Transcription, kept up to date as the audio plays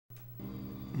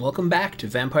Welcome back to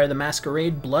Vampire the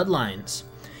Masquerade Bloodlines.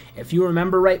 If you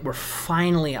remember right, we're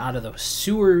finally out of those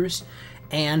sewers,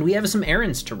 and we have some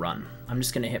errands to run. I'm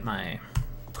just going to hit my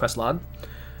quest log.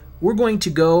 We're going to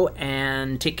go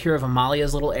and take care of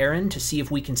Amalia's little errand to see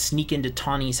if we can sneak into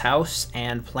Tawny's house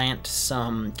and plant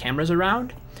some cameras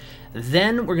around.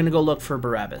 Then we're going to go look for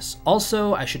Barabbas.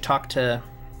 Also, I should talk to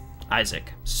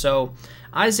Isaac. So,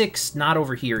 Isaac's not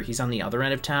over here. He's on the other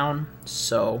end of town,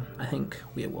 so I think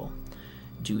we will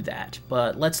do that.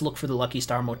 But let's look for the Lucky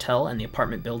Star Motel and the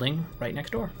apartment building right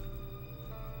next door.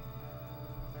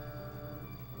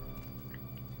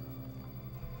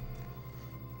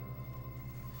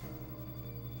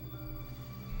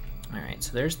 Alright,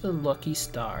 so there's the Lucky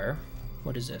Star.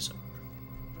 What is this?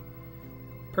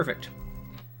 Perfect.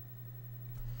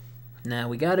 Now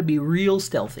we gotta be real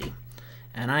stealthy.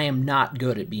 And I am not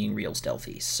good at being real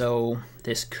stealthy, so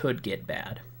this could get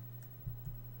bad.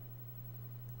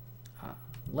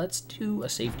 Let's do a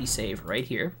safety save right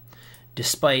here,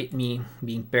 despite me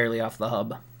being barely off the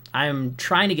hub. I'm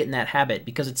trying to get in that habit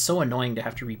because it's so annoying to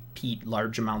have to repeat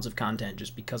large amounts of content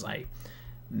just because I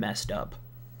messed up.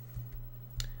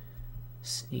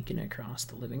 Sneaking across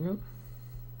the living room.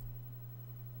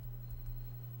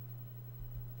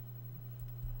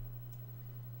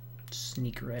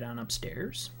 Sneak right on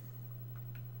upstairs.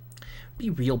 Be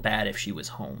real bad if she was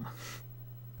home.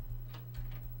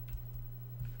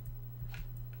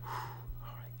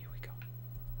 Alright, here we go.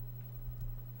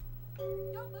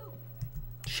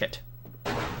 Shit.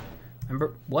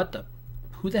 Remember, what the?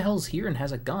 Who the hell's here and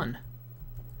has a gun?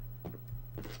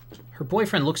 Her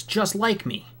boyfriend looks just like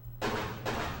me.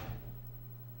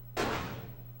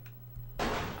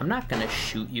 I'm not gonna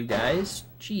shoot you guys.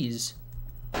 Jeez.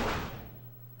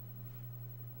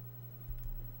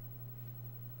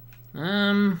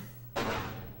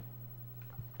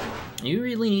 You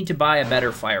really need to buy a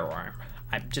better firearm.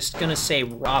 I'm just gonna say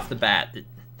off the bat that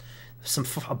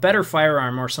a better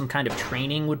firearm or some kind of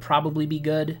training would probably be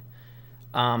good.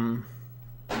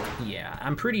 Yeah,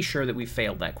 I'm pretty sure that we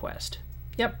failed that quest.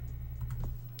 Yep,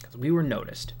 because we were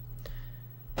noticed.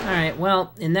 Alright,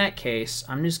 well, in that case,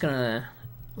 I'm just gonna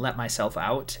let myself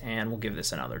out and we'll give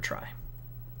this another try.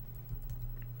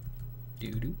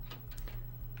 Doo-doo.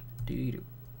 Doo-doo.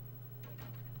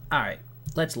 Alright,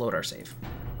 let's load our save.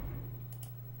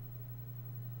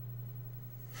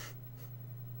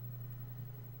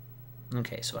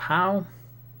 Okay, so how am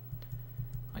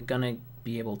I gonna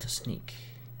be able to sneak?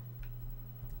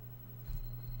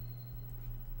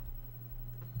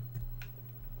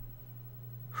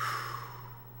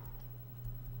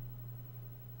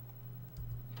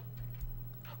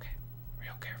 Okay,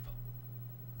 real careful.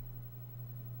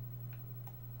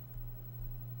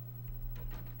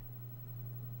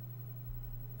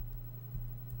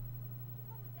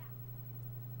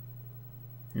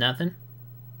 Nothing?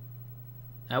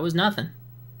 That was nothing.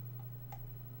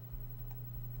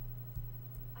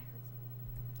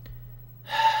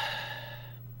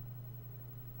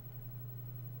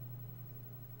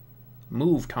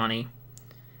 Move, Tawny.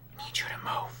 I need you to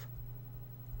move.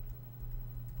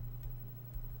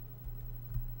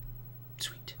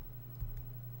 Sweet.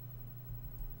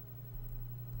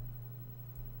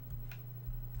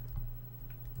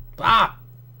 Ah!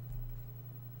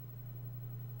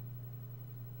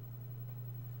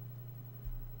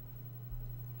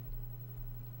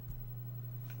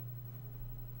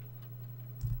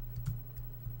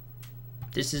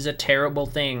 This is a terrible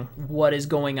thing. What is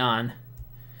going on?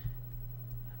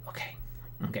 Okay.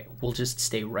 Okay, we'll just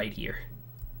stay right here.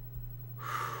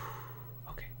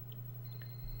 Okay.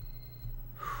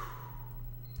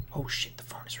 Oh shit, the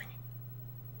phone is ringing.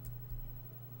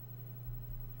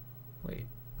 Wait.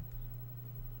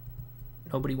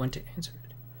 Nobody went to answer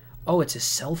it. Oh, it's his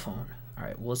cell phone.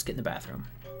 Alright, well, let's get in the bathroom.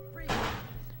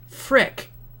 Frick!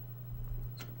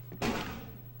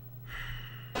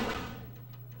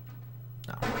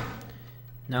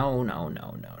 No. No.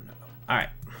 Alright.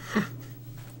 I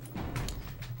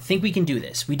think we can do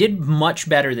this. We did much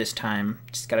better this time.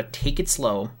 Just gotta take it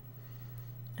slow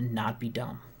and not be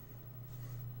dumb.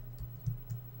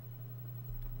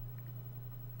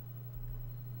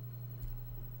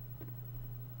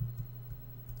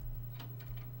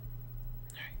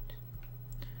 Alright.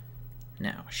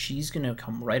 Now, she's gonna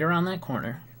come right around that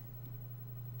corner.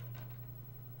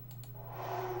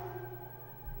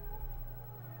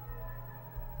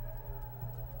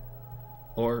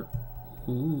 Or,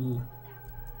 ooh,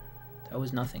 that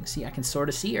was nothing. See, I can sort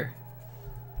of see her.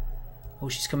 Oh,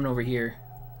 she's coming over here.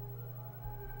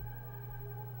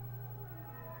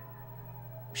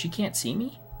 She can't see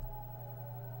me?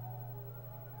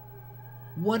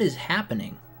 What is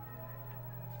happening?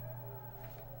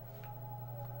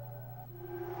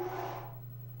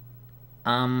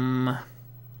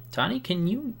 Tani, can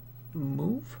you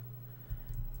move?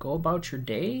 Go about your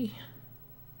day?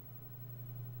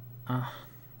 I'm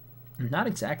not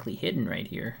exactly hidden right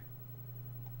here.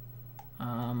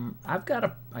 I've got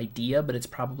an idea, but it's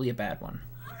probably a bad one.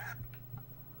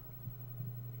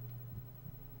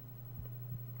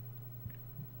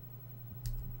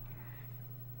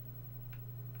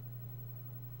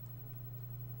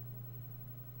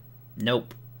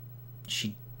 Nope.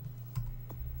 She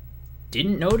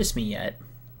didn't notice me yet.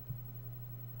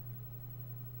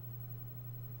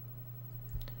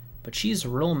 But she's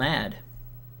real mad.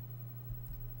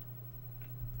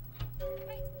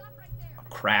 Hey, stop right there. Oh,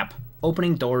 crap.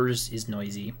 Opening doors is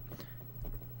noisy.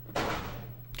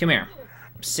 Come here.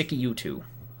 I'm sick of you two.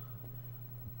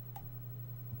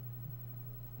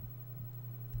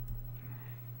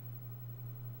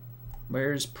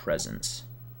 Where's presence?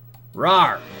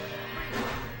 Rawr!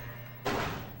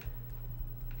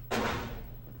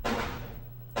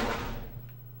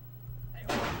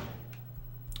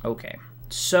 Okay,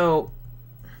 so...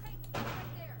 Hey, stop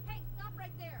right there. Hey, stop right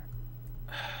there.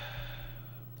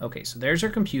 Okay, so there's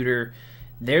our computer.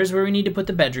 There's where we need to put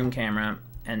the bedroom camera.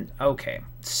 And, okay,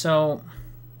 so...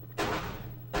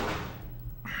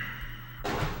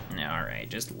 Alright,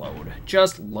 just load.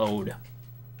 Just load.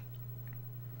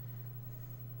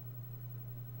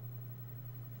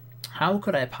 How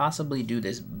could I possibly do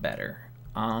this better?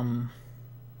 I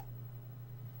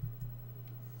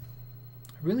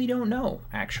really don't know,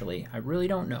 actually. I really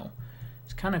don't know.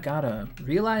 Just kind of gotta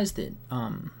realize that,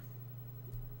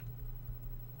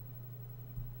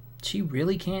 she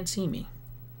really can't see me.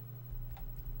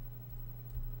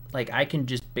 Like, I can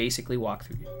just basically walk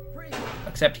through you.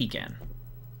 Except he can.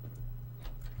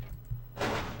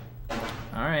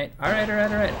 Alright, alright,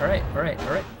 alright, alright, alright, alright,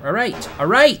 alright, alright,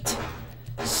 alright!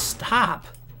 Stop!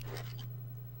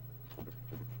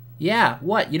 Yeah,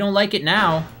 what? You don't like it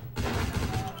now?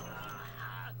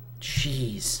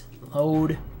 Jeez.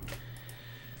 Load.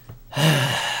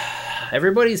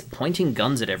 Everybody's pointing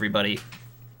guns at everybody.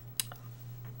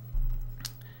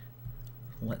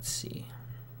 Let's see.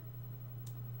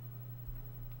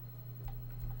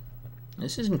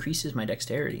 This increases my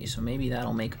dexterity, so maybe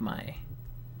that'll make my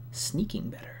sneaking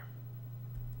better.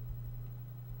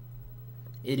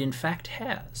 It in fact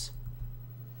has.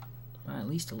 Well, at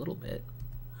least a little bit.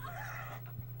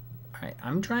 Alright,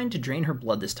 I'm trying to drain her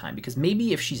blood this time, because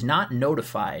maybe if she's not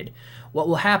notified, what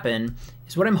will happen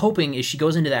is what I'm hoping is she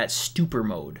goes into that stupor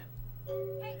mode.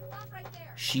 Hey, stop right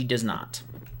there. She does not.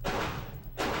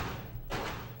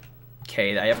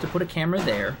 Okay, I have to put a camera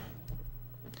there.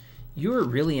 You're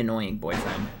really annoying,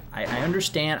 boyfriend. I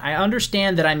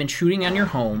understand that I'm intruding on your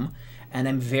home, and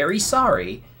I'm very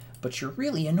sorry, but you're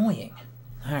really annoying.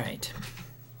 Alright.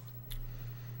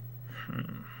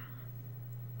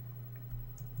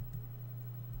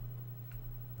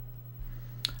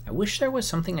 I wish there was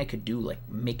something I could do, like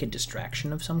make a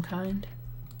distraction of some kind.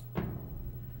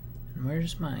 And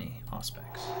where's my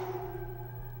auspex?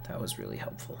 That was really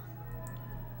helpful.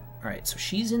 Alright, so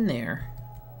she's in there.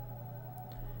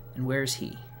 And where's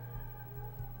he?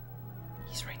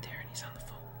 He's right there and he's on the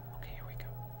phone. Okay, here we go.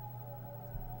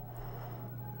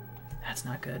 That's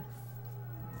not good.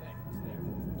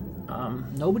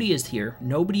 Nobody is here.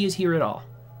 Nobody is here at all.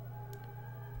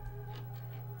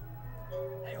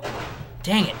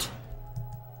 Dang it!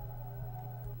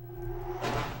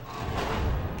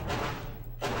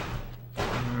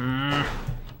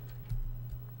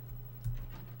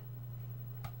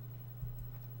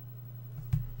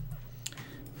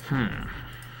 I'm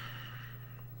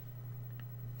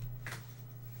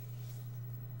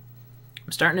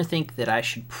starting to think that I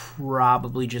should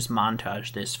probably just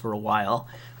montage this for a while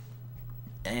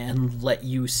and let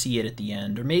you see it at the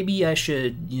end. Or maybe I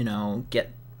should, you know,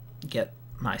 get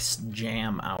my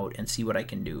jam out and see what I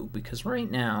can do, because right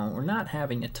now we're not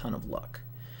having a ton of luck.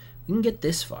 We can get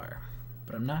this far,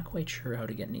 but I'm not quite sure how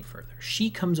to get any further. She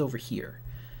comes over here,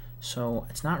 so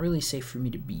it's not really safe for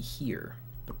me to be here,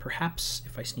 but perhaps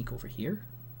if I sneak over here.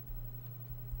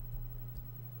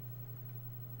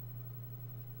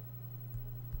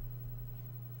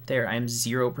 There, I'm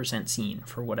 0% seen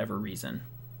for whatever reason.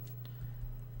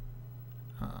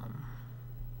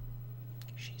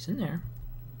 She's in there.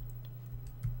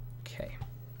 Okay.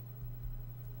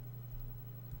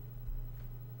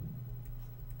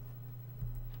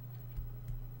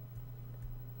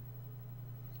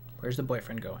 Where's the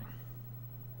boyfriend going?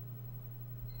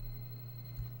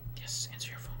 Yes,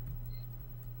 answer your phone.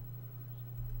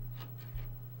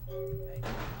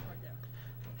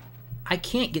 I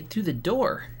can't get through the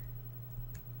door.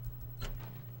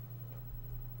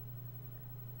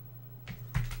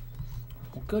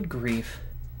 Good grief.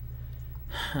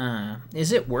 Huh.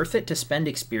 Is it worth it to spend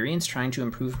experience trying to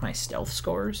improve my stealth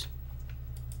scores?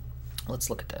 Let's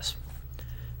look at this.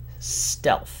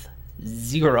 Stealth,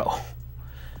 0.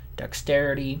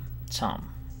 Dexterity,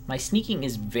 some. My sneaking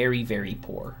is very, very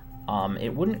poor.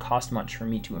 It wouldn't cost much for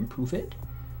me to improve it.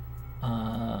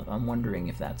 I'm wondering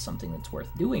if that's something that's worth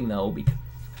doing, though, because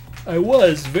I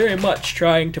was very much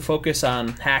trying to focus on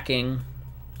hacking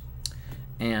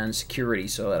and security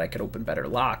so that I could open better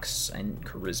locks and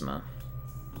charisma.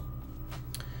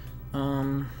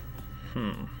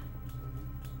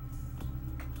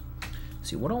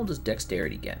 See, what all does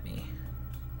dexterity get me?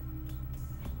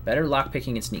 Better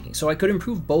lockpicking and sneaking. So I could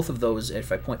improve both of those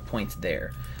if I point points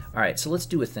there. Alright, so let's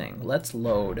do a thing. Let's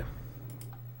load.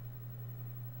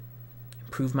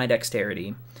 Improve my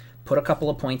dexterity. Put a couple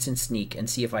of points in sneak and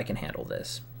see if I can handle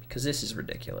this. Because this is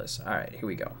ridiculous. Alright, here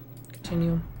we go.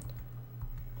 Continue.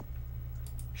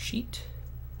 Sheet.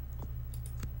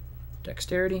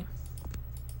 Dexterity.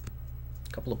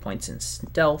 A couple of points in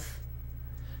stealth.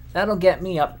 That'll get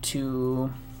me up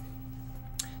to...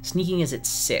 Sneaking is at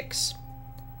 6.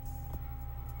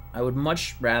 I would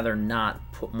much rather not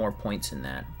put more points in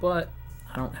that, but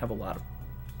I don't have a lot of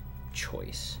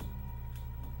choice.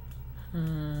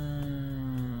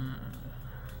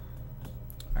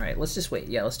 Alright, let's just wait.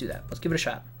 Yeah, let's do that. Let's give it a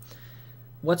shot.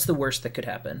 What's the worst that could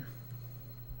happen?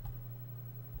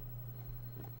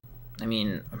 I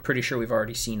mean, I'm pretty sure we've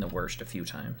already seen the worst a few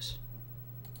times.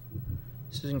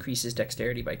 This increases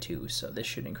dexterity by 2, so this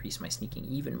should increase my sneaking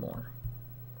even more.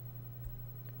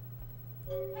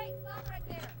 Hey, stop right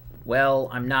there. Well,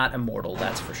 I'm not immortal,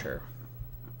 that's for sure.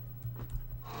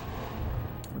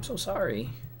 I'm so sorry.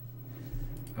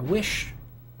 I wish...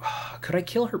 could I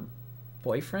kill her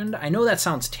boyfriend? I know that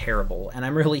sounds terrible, and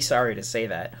I'm really sorry to say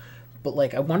that. But,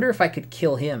 like, I wonder if I could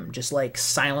kill him. Just, like,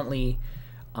 silently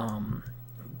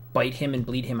bite him and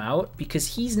bleed him out.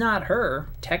 Because he's not her,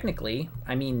 technically.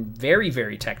 I mean, very,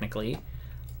 very technically.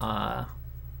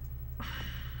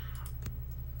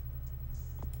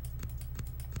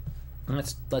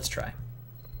 Let's try.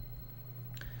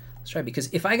 Let's try, because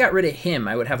if I got rid of him,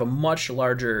 I would have a much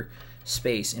larger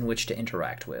space in which to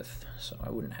interact with, so I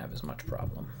wouldn't have as much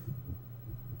problem.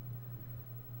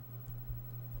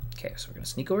 Okay, so we're gonna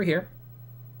sneak over here.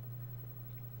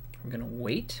 We're gonna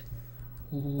wait.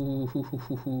 Ooh, hoo, hoo,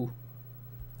 hoo, hoo.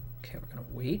 Okay, we're gonna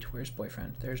wait. Where's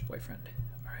boyfriend? There's boyfriend.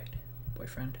 All right,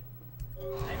 boyfriend.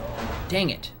 Dang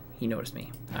it, he noticed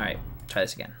me. All right, try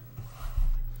this again.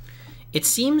 It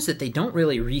seems that they don't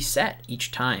really reset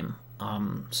each time,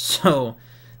 so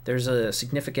there's a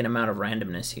significant amount of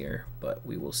randomness here, but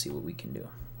we will see what we can do.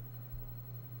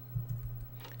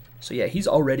 So yeah, he's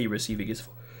already receiving his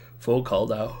phone call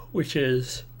now, which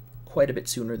is quite a bit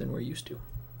sooner than we're used to.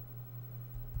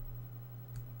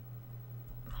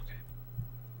 Okay.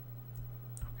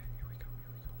 Okay, here we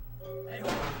go.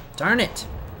 Darn it!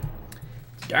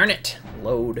 Darn it!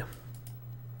 Load.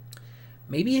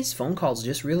 Maybe his phone call's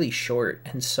just really short,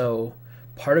 and so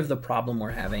part of the problem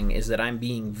we're having is that I'm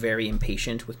being very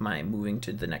impatient with my moving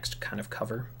to the next kind of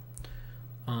cover.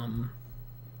 I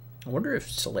wonder if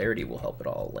celerity will help at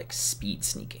all, like speed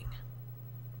sneaking.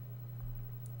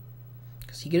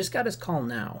 Because he just got his call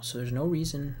now, so there's no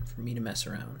reason for me to mess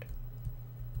around.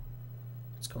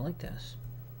 Let's go like this.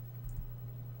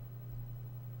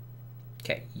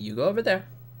 Okay, you go over there.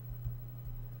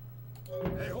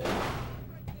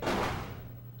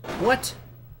 What?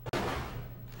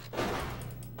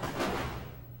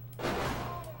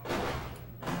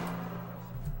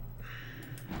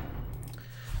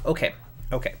 Okay,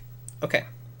 okay, okay,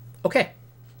 okay.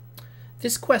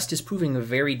 This quest is proving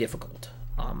very difficult.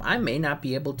 I may not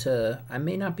be able to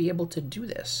do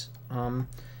this.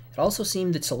 It also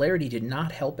seemed that celerity did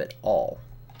not help at all.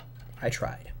 I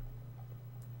tried.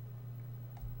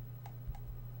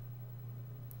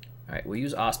 Alright, we'll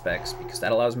use Auspex because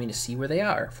that allows me to see where they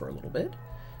are for a little bit.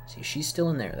 See, she's still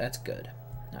in there. That's good.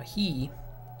 Now he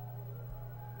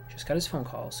just got his phone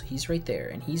call, so he's right there.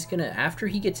 And he's gonna, after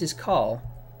he gets his call,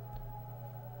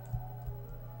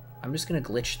 I'm just gonna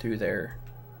glitch through their...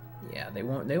 Yeah, they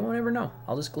won't ever know.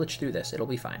 I'll just glitch through this. It'll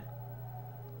be fine.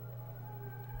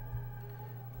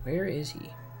 Where is he?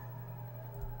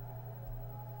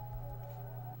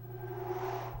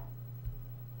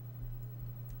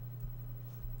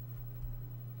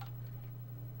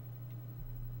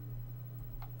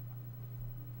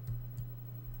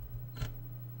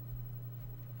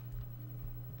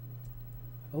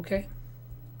 Okay.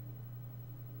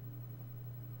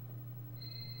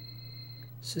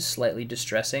 This is slightly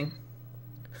distressing.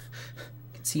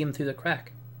 I can see him through the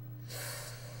crack.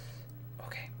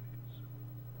 Okay.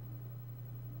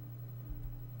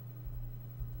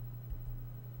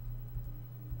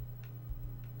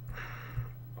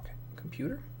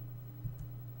 Computer?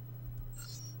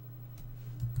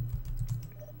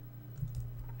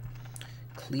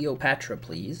 Cleopatra,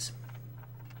 please.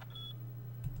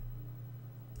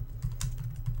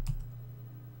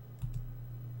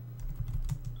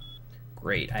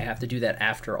 Great, I have to do that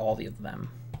after all of them.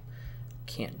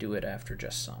 Can't do it after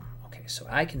just some. Okay, so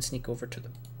I can sneak over to the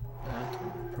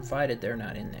bathroom, provided they're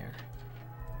not in there.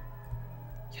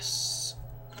 Yes.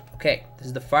 Okay, this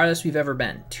is the farthest we've ever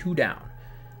been. 2 down.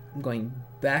 I'm going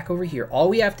back over here. All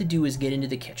we have to do is get into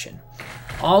the kitchen.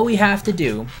 All we have to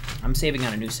do... I'm saving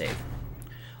on a new save.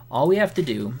 All we have to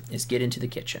do is get into the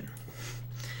kitchen.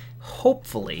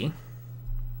 Hopefully...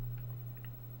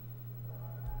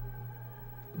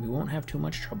 we won't have too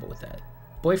much trouble with that.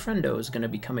 Boyfriendo is going to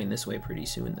be coming this way pretty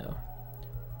soon, though.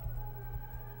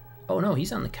 Oh, no,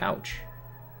 he's on the couch.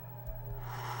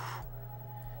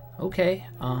 Okay,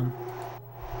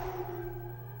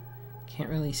 can't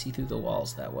really see through the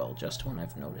walls that well, just when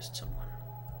I've noticed someone.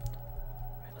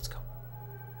 All right, let's go.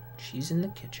 She's in the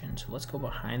kitchen, so let's go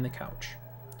behind the couch.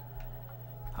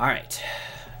 All right.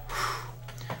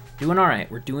 Doing all right.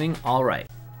 We're doing all right.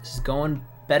 This is going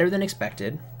better than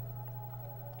expected.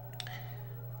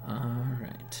 All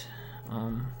right.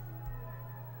 I'm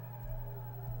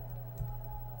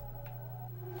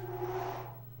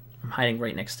hiding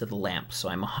right next to the lamp, so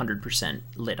I'm 100%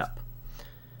 lit up.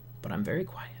 But I'm very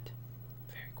quiet.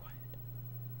 Very quiet.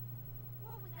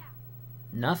 What was that?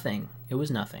 Nothing. It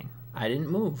was nothing. I didn't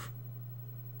move.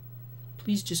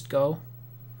 Please just go.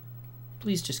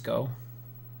 Please just go.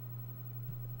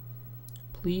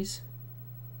 Please.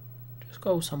 Just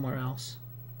go somewhere else.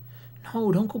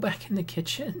 No, don't go back in the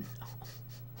kitchen.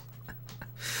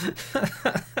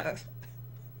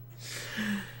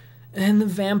 And the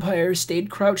vampire stayed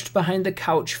crouched behind the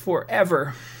couch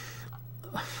forever.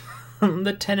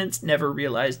 The tenants never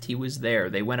realized he was there.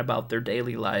 They went about their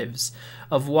daily lives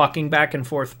of walking back and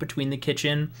forth between the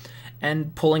kitchen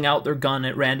and pulling out their gun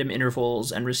at random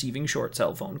intervals and receiving short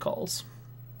cell phone calls.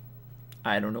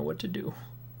 I don't know what to do.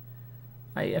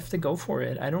 I have to go for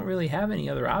it. I don't really have any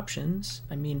other options.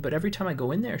 I mean, but every time I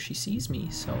go in there, she sees me,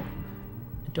 so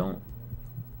I don't...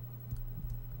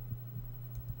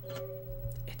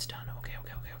 It's done.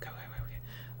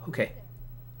 Okay.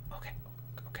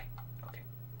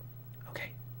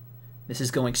 This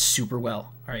is going super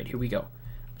well. All right, here we go.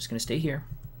 I'm just going to stay here.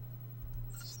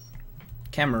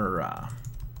 Camera.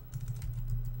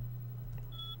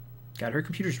 God, her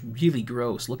computer's really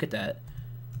gross. Look at that.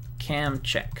 Cam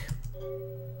check.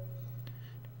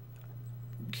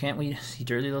 Can't we see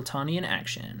dirty little Tawny in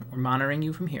action? We're monitoring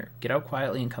you from here. Get out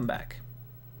quietly and come back.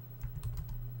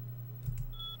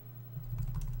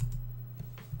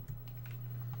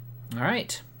 All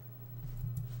right.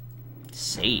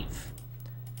 Save.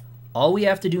 All we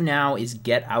have to do now is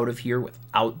get out of here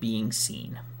without being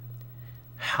seen.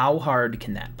 How hard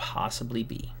can that possibly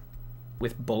be?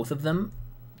 With both of them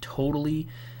totally,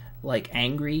 like,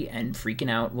 angry and freaking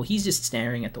out. Well, he's just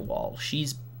staring at the wall.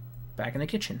 She's back in the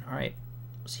kitchen. All right.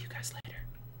 We'll see you guys later.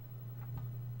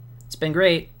 It's been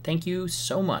great. Thank you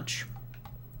so much.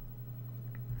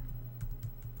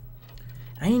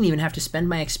 I didn't even have to spend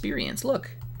my experience.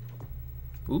 Look.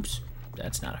 Oops.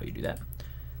 That's not how you do that.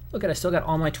 Look, I still got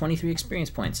all my 23 experience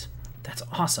points. That's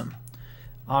awesome.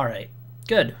 All right.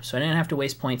 Good. So I didn't have to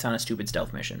waste points on a stupid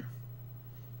stealth mission.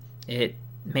 It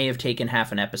may have taken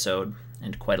half an episode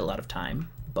and quite a lot of time,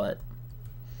 but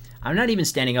I'm not even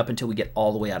standing up until we get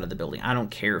all the way out of the building. I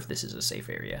don't care if this is a safe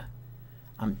area.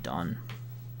 I'm done.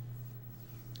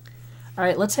 All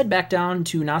right, let's head back down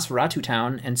to Nosferatu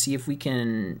Town and see if we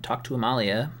can talk to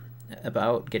Amalia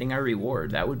about getting our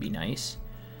reward. That would be nice.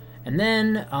 And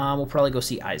then we'll probably go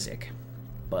see Isaac.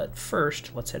 But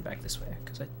first, let's head back this way,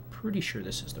 because I'm pretty sure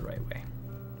this is the right way.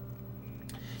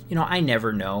 You know, I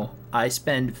never know. I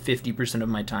spend 50% of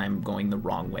my time going the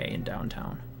wrong way in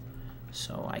downtown.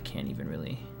 So I can't even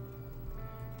really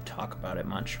talk about it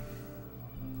much.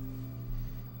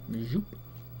 Zoop.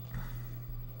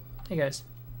 Hey, guys.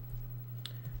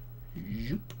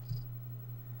 Zoop.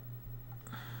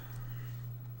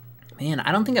 Man,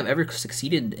 I don't think I've ever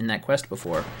succeeded in that quest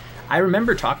before. I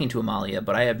remember talking to Amalia,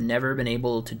 but I have never been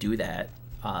able to do that.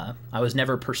 I was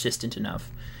never persistent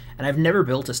enough. And I've never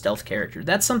built a stealth character.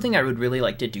 That's something I would really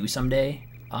like to do someday.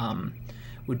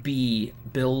 Would be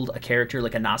build a character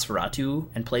like a Nosferatu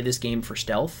and play this game for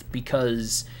stealth,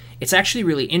 because it's actually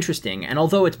really interesting. And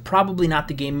although it's probably not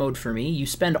the game mode for me, you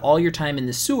spend all your time in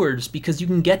the sewers because you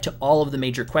can get to all of the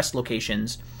major quest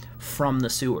locations from the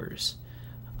sewers.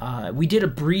 We did a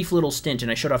brief little stint,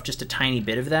 and I showed off just a tiny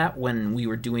bit of that when we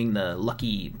were doing the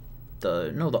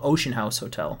Ocean House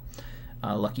Hotel.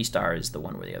 Lucky Star is the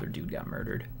one where the other dude got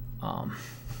murdered.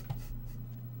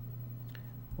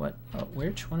 What?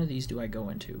 Which one of these do I go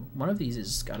into? One of these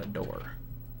has got a door.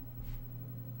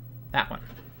 That one.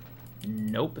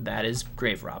 Nope, that is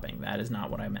grave robbing. That is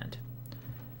not what I meant.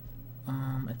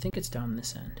 I think it's down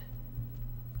this end.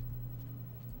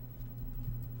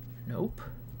 Nope.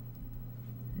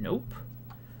 Nope.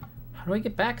 How do I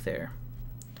get back there?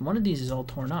 One of these is all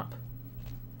torn up.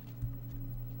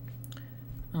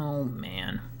 Oh,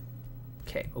 man.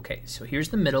 Okay, so here's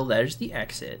the middle. There's the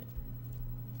exit.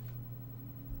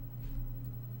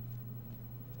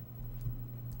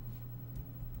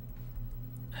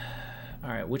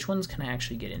 Alright, which ones can I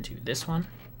actually get into? This one?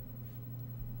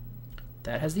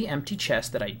 That has the empty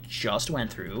chest that I just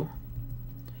went through.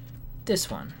 This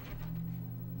one.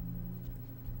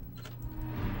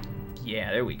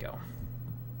 Yeah, there we go.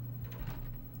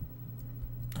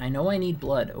 I know I need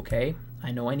blood, okay?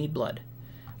 I know I need blood.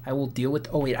 I will deal with...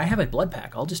 Oh, wait, I have a blood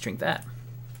pack. I'll just drink that.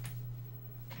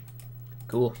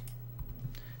 Cool.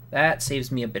 That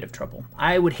saves me a bit of trouble.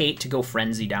 I would hate to go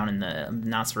frenzy down in the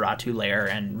Nosferatu lair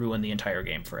and ruin the entire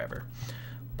game forever.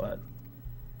 But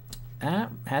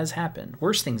that has happened.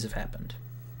 Worse things have happened.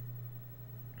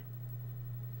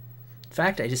 In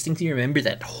fact, I distinctly remember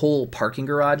that whole parking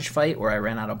garage fight where I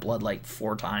ran out of blood like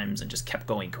 4 times and just kept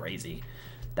going crazy.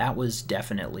 That was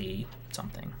definitely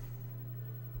something.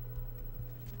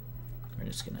 We're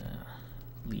just gonna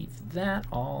leave that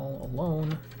all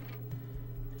alone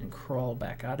and crawl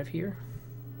back out of here.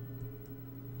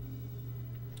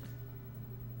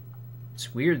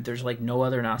 It's weird, there's like no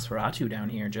other Nosferatu down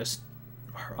here, just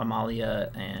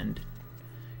Amalia and,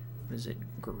 what is it,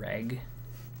 Greg?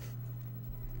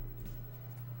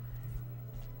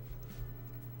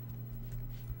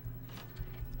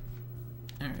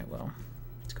 Alright, well,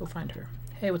 let's go find her.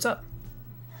 Hey, what's up?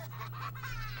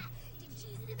 Did you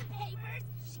see the papers?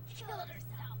 She killed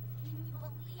herself. Can you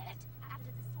believe it? After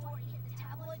the story hit the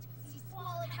tabloids, she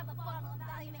swallowed half a bottle of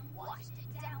Valium and washed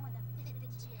it down with a fifth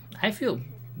of gin. I feel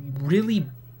really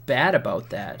bad about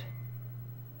that.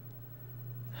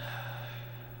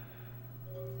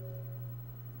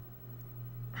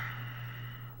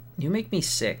 You make me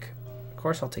sick. Of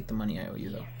course I'll take the money I owe you,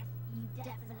 though. You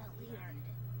definitely earned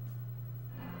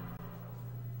it.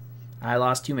 I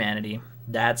lost humanity.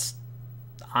 That's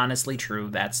honestly true.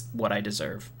 That's what I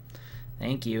deserve.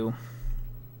 Thank you.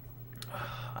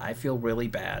 I feel really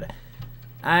bad.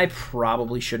 I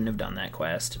probably shouldn't have done that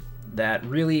quest. That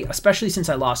really, especially since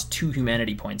I lost 2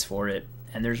 humanity points for it,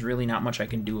 and there's really not much I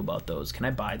can do about those. Can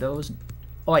I buy those?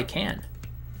 Oh, I can.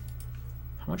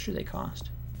 How much do they cost?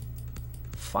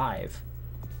 5.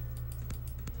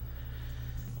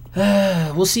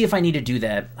 We'll see if I need to do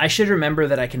that. I should remember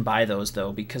that I can buy those,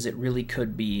 though, because it really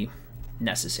could be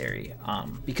necessary.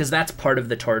 Because that's part of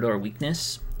the Toreador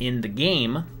weakness. In the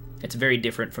game, it's very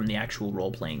different from the actual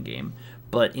role-playing game.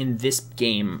 But in this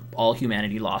game, all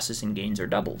humanity losses and gains are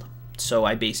doubled. So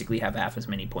I basically have half as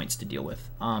many points to deal with.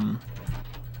 And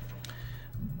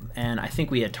I think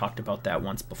we had talked about that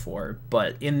once before.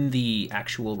 But in the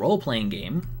actual role-playing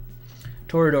game,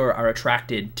 Toreador are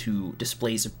attracted to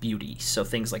displays of beauty. So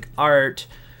things like art,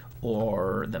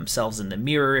 or themselves in the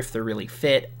mirror if they're really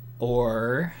fit,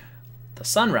 or the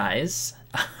sunrise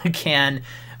can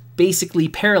basically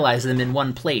paralyze them in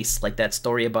one place. Like that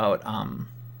story about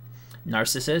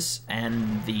Narcissus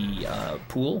and the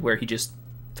pool where he just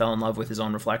fell in love with his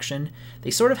own reflection.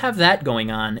 They sort of have that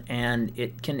going on, and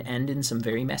it can end in some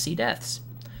very messy deaths,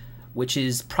 which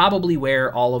is probably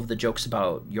where all of the jokes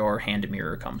about your hand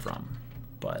mirror come from.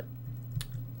 But,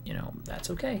 you know,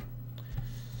 that's okay.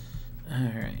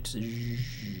 Alright.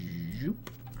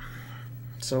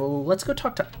 So let's go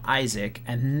talk to Isaac,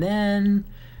 and then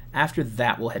after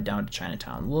that we'll head down to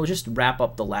Chinatown. We'll just wrap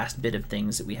up the last bit of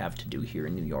things that we have to do here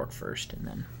in New York first, and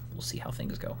then we'll see how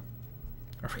things go.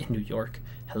 Or in New York.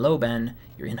 Hello, Ben.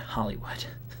 You're in Hollywood.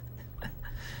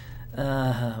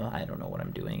 I don't know what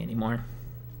I'm doing anymore.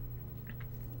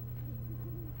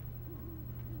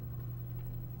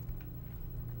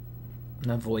 I'm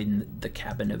avoiding the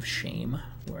cabin of shame,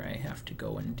 where I have to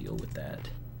go and deal with that.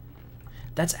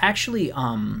 That's actually,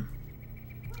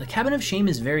 the cabin of shame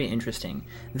is very interesting.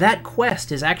 That quest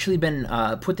has actually been,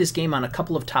 put this game on a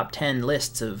couple of top 10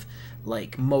 lists of,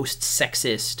 like, most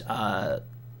sexist,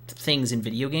 things in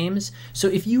video games. So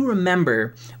if you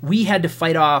remember, we had to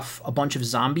fight off a bunch of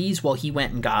zombies while he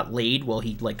went and got laid, while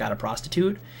he, like, got a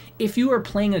prostitute. If you are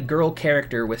playing a girl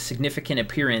character with significant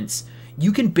appearance,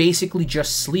 you can basically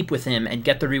just sleep with him and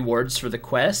get the rewards for the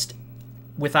quest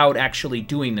without actually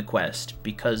doing the quest,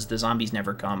 because the zombies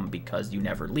never come, because you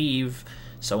never leave,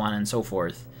 so on and so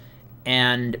forth.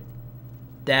 And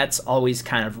that's always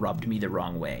kind of rubbed me the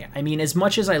wrong way. I mean, as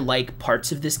much as I like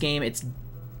parts of this game, it's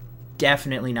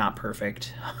definitely not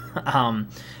perfect.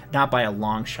 Not by a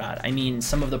long shot. I mean,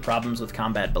 some of the problems with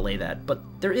combat belay that, but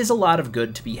there is a lot of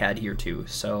good to be had here too,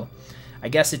 so I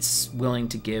guess it's willing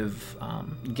to give,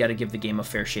 you gotta give the game a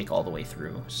fair shake all the way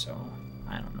through, so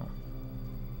I don't know.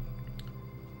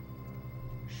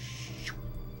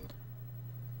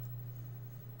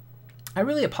 I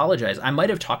really apologize. I might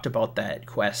have talked about that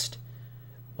quest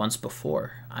once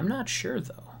before. I'm not sure,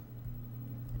 though.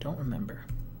 I don't remember.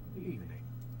 Evening.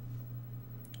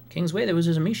 King's Way, there was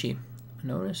Uzumaki. I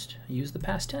noticed. I used the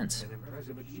past tense. An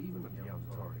impressive achievement, young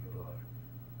Toreador.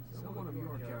 Someone of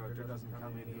your character doesn't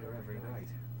come in here every night.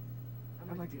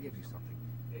 I'd like to give you something.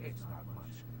 It's not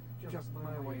much. Just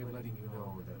my way of letting you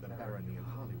know that the barony of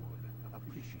Hollywood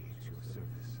appreciates your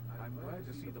service. I'm glad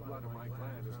to see the blood of my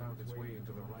clan has found its way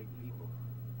into the right people.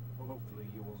 Hopefully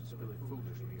you won't spill it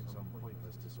foolishly in some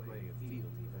pointless display of fealty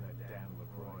for that damn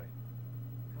LaCroix.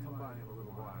 Come by in a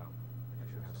little while. I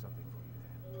should have something for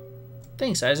you then.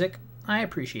 Thanks, Isaac. I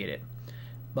appreciate it.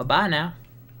 Bye-bye now.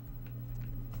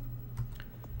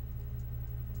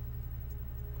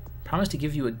 Promise to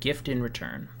give you a gift in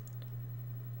return.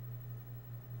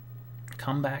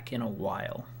 Come back in a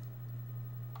while.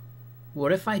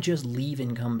 What if I just leave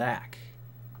and come back?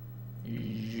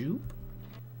 Zoop.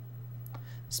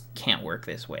 This can't work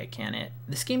this way, can it?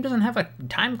 This game doesn't have a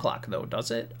time clock, though,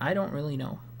 does it? I don't really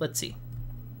know. Let's see.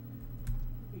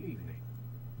 Evening.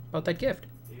 About that gift.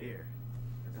 Here.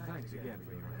 Thanks again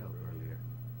for your help earlier.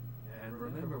 And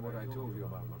remember what I told you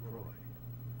about LaCroix.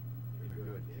 You're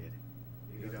good, kid.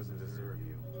 He doesn't deserve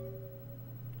you.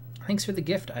 Thanks for the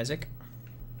gift, Isaac.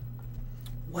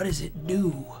 What does it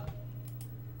do?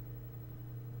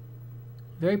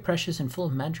 Very precious and full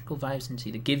of magical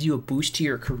vibrancy that gives you a boost to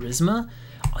your charisma.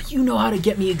 Oh, you know how to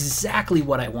get me exactly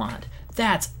what I want.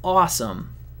 That's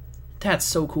awesome. That's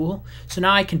so cool. So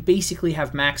now I can basically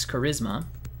have max charisma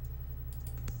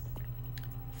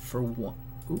for one.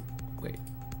 Ooh, wait,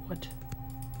 what?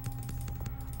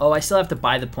 Oh, I still have to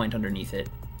buy the point underneath it.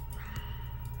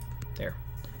 There.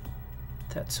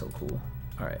 That's so cool.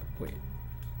 All right, wait.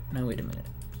 Now wait a minute.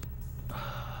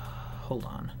 Hold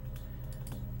on.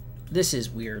 This is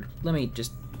weird. Let me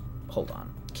just hold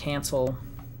on. Cancel.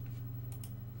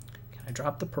 Can I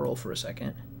drop the pearl for a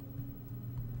second?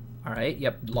 All right.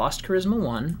 Yep. Lost charisma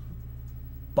 1.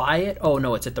 Buy it. Oh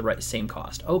no, it's at the same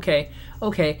cost. Okay.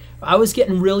 Okay. I was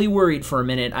getting really worried for a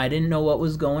minute. I didn't know what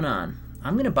was going on.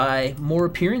 I'm gonna buy more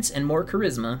appearance and more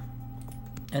charisma,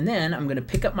 and then I'm gonna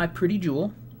pick up my pretty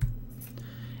jewel,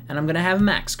 and I'm gonna have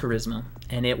max charisma,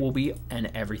 and it will be,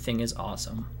 and everything is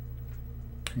awesome.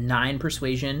 9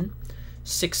 persuasion,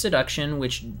 6 seduction,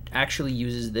 which actually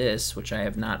uses this, which I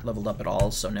have not leveled up at all,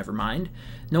 so never mind.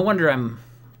 No wonder I'm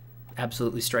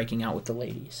absolutely striking out with the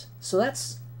ladies. So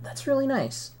that's really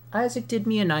nice. Isaac did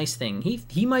me a nice thing.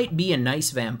 He might be a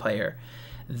nice vampire.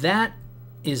 That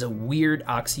is a weird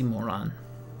oxymoron.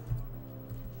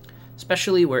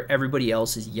 Especially where everybody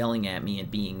else is yelling at me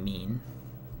and being mean.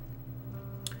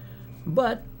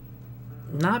 But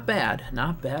not bad.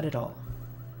 Not bad at all.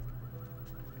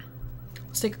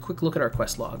 Let's take a quick look at our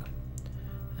quest log.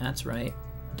 That's right.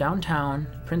 Downtown.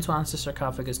 Prince wants the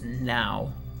sarcophagus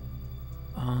now.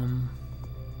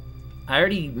 I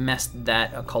already messed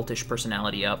that occultish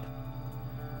personality up.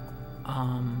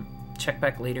 Check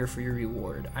back later for your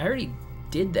reward. I already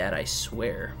did that, I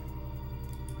swear.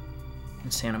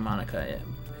 In Santa Monica.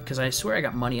 Because I swear I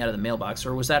got money out of the mailbox.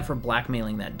 Or was that for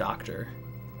blackmailing that doctor?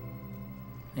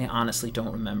 I honestly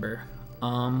don't remember.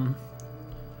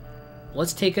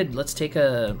 Let's take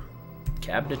a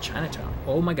cab to Chinatown.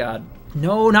 Oh my god.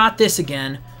 No, not this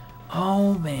again.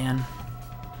 Oh man.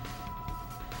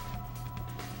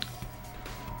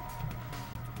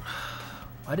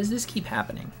 Why does this keep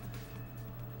happening?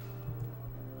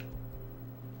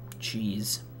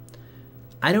 Jeez.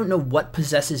 I don't know what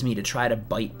possesses me to try to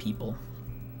bite people.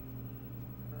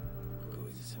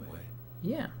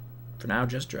 Yeah. For now,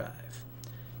 just drive.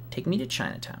 Take me to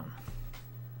Chinatown.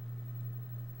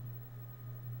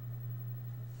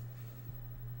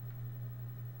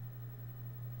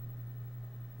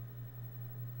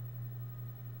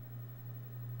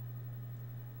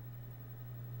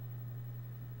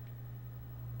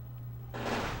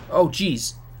 Oh,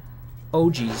 jeez. Oh,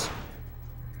 jeez.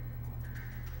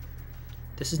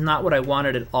 This is not what I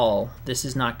wanted at all. This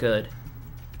is not good.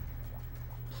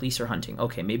 Police are hunting.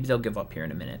 Okay, maybe they'll give up here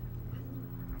in a minute.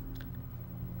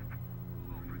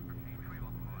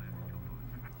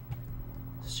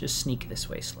 Let's just sneak this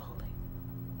way slowly.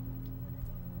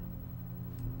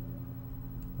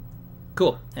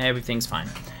 Cool. Everything's fine.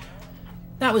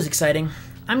 That was exciting.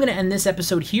 I'm going to end this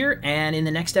episode here, and in the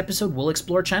next episode, we'll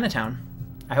explore Chinatown.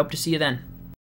 I hope to see you then.